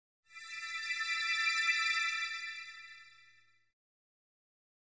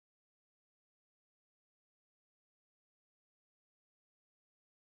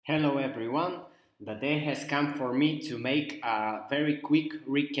Hello everyone. The day has come for me to make a very quick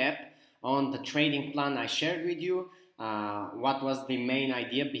recap on the trading plan I shared with you, what was the main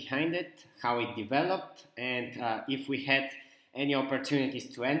idea behind it, how it developed, and if we had any opportunities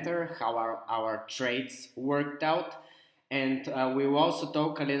to enter, how our trades worked out. And we will also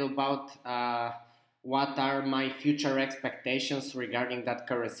talk a little about what are my future expectations regarding that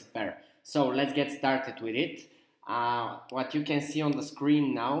currency pair. So let's get started with it. What you can see on the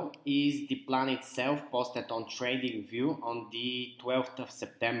screen now is the plan itself posted on TradingView on the 12th of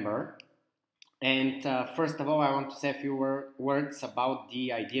September. And first of all, I want to say a few words about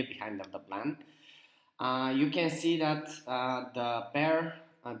the idea behind of the plan. You can see that the pair,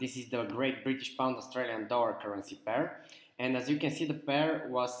 this is the Great British Pound Australian Dollar currency pair. And as you can see, the pair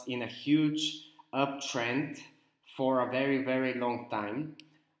was in a huge uptrend for a very, very long time.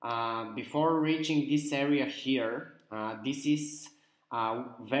 Before reaching this area here, this is a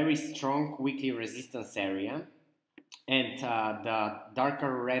very strong weekly resistance area, and the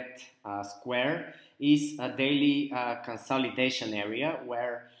darker red square is a daily consolidation area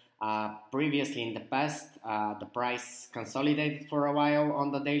where previously in the past the price consolidated for a while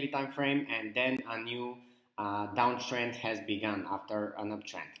on the daily time frame, and then a new downtrend has begun after an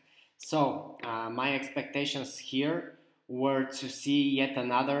uptrend. So my expectations here were to see yet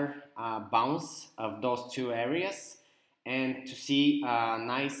another bounce of those two areas and to see a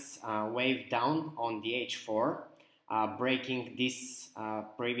nice wave down on the H4, breaking this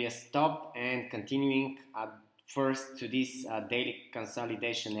previous top and continuing first to this daily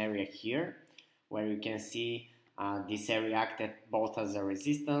consolidation area here, where you can see this area acted both as a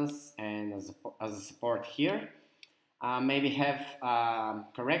resistance and as a support here. Maybe have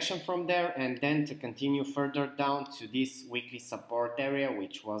correction from there, and then to continue further down to this weekly support area,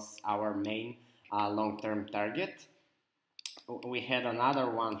 which was our main long-term target. We had another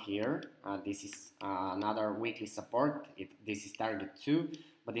one here. This is another weekly support. This is target 2,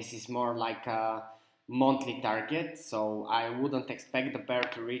 but this is more like a monthly target, so I wouldn't expect the pair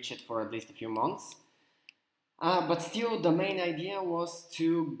to reach it for at least a few months. But still, the main idea was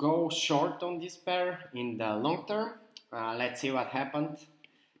to go short on this pair in the long term. Let's see what happened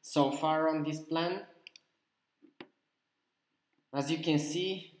so far on this plan. As you can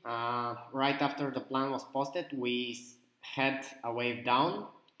see, right after the plan was posted, we had a wave down.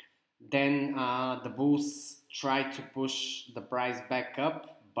 Then the bulls tried to push the price back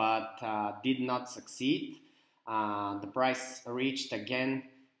up, but did not succeed. The price reached again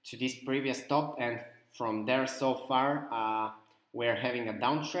to this previous top, and from there so far we're having a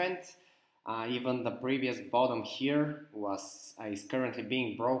downtrend. Even the previous bottom here is currently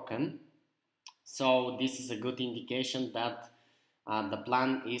being broken. So this is a good indication that the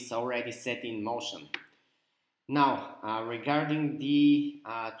plan is already set in motion. Now, regarding the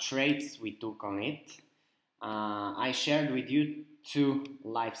trades we took on it, I shared with you two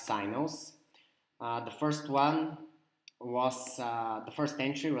live signals. The first one was, the first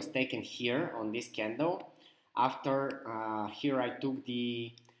entry was taken here on this candle. After here I took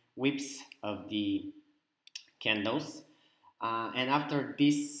the whips of the candles, and after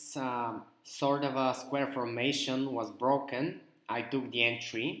this sort of a square formation was broken, I took the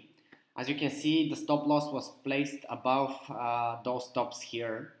entry. As you can see, the stop loss was placed above those tops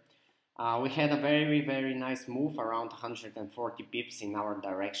here. We had a very, very nice move around 140 pips in our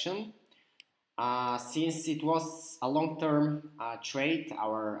direction. Since it was a long-term trade,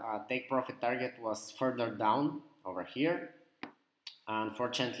 our take profit target was further down over here.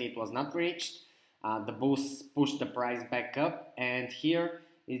 Unfortunately, it was not reached. The bulls pushed the price back up, and here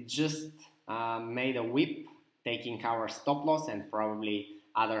it just made a whip, taking our stop loss and probably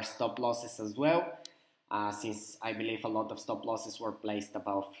other stop losses as well, since I believe a lot of stop losses were placed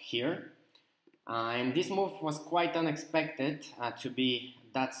above here. And this move was quite unexpected to be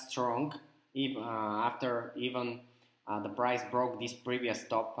that strong, even after the price broke this previous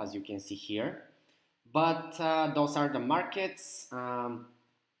top, as you can see here. But those are the markets. I'm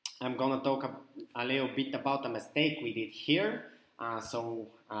gonna talk a little bit about a mistake we did here, so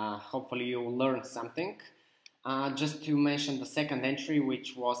hopefully you will learn something. Just to mention the second entry,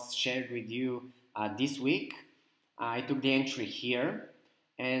 which was shared with you this week, I took the entry here,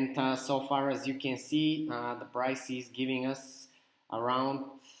 and so far as you can see, the price is giving us around,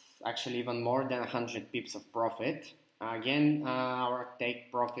 actually even more than 100 pips of profit. Again, our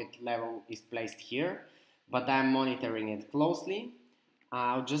take profit level is placed here, but I'm monitoring it closely.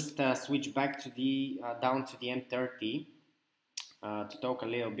 I'll just switch back to the down to the M30 to talk a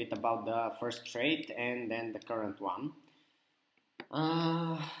little bit about the first trade and then the current one.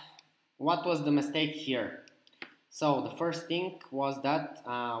 What was the mistake here? So the first thing was that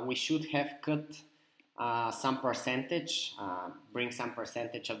we should have cut some percentage, bring some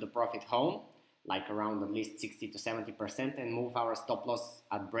percentage of the profit home, like around at least 60 to 70%, and move our stop loss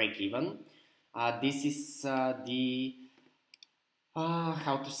at break even. This is the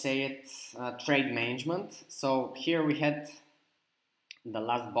how to say it, trade management. So here we had the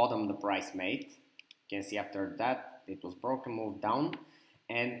last bottom the price made. You can see after that it was broken, moved down,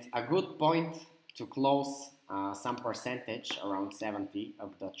 and a good point to close some percentage, around 70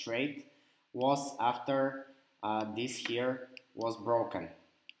 of the trade, was after this here was broken.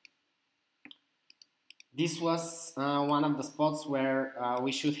 This was one of the spots where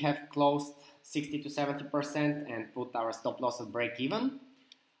we should have closed 60 to 70% and put our stop loss at break even.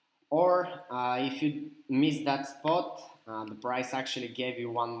 Or if you miss that spot, the price actually gave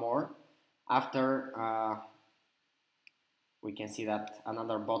you one more. After we can see that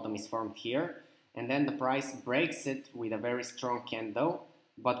another bottom is formed here, and then the price breaks it with a very strong candle,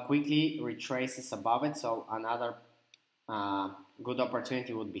 but quickly retraces above it. So another good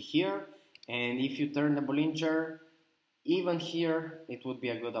opportunity would be here. And if you turn the Bollinger, even here, it would be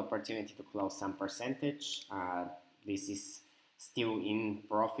a good opportunity to close some percentage. This is still in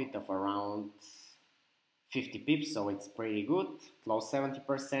profit of around 50 pips, so it's pretty good. Close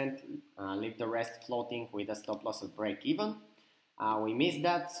 70%, leave the rest floating with a stop loss at break even. We missed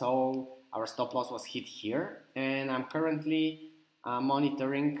that, so our stop loss was hit here, and I'm currently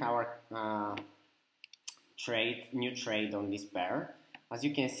monitoring our new trade on this pair. As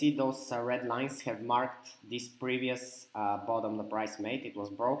you can see, those red lines have marked this previous bottom the price made. It was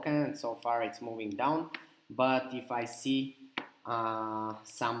broken, and so far it's moving down. But if I see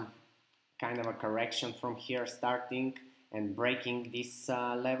some kind of a correction from here starting and breaking this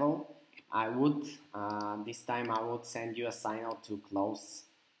level, I would, this time I would send you a signal to close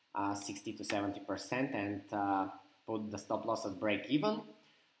 60 to 70% and put the stop loss at break even.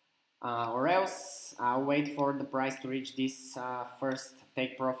 Or else I'll wait for the price to reach this first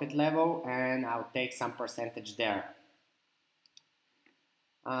take profit level, and I'll take some percentage there.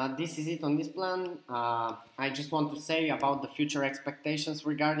 This is it on this plan. I just want to say about the future expectations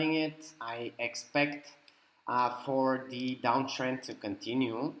regarding it. I expect for the downtrend to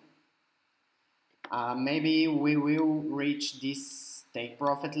continue. Maybe we will reach this take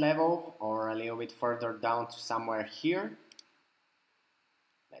profit level or a little bit further down to somewhere here.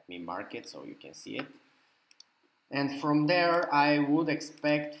 Let me mark it so you can see it. And from there, I would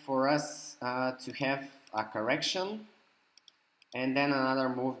expect for us to have a correction and then another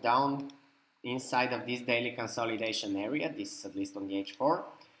move down inside of this daily consolidation area. This is at least on the H4.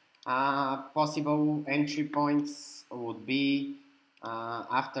 Possible entry points would be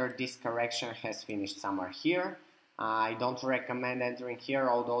after this correction has finished somewhere here. I don't recommend entering here,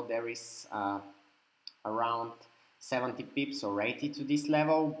 although there is around 70 pips or 80 to this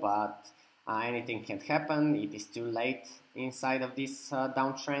level, but anything can happen. It is too late inside of this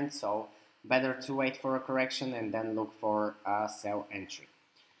downtrend, so better to wait for a correction and then look for a sell entry.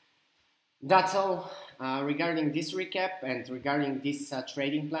 That's all regarding this recap and regarding this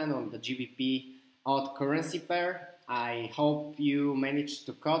trading plan on the GBP AUD currency pair. I hope you managed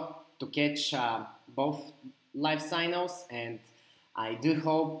to catch both live signals, and I do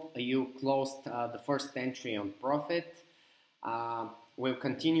hope you closed the first entry on profit. We'll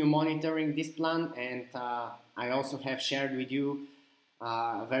continue monitoring this plan, and I also have shared with you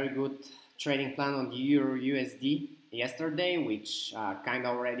a very good trading plan on the Euro USD yesterday, which kind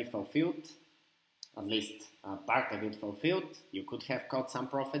of already fulfilled, at least part of it fulfilled. You could have caught some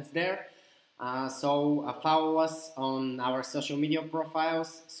profits there. So follow us on our social media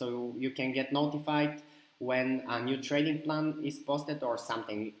profiles so you can get notified when a new trading plan is posted or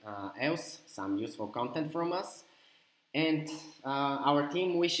something else, some useful content from us. And our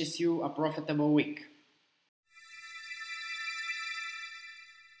team wishes you a profitable week.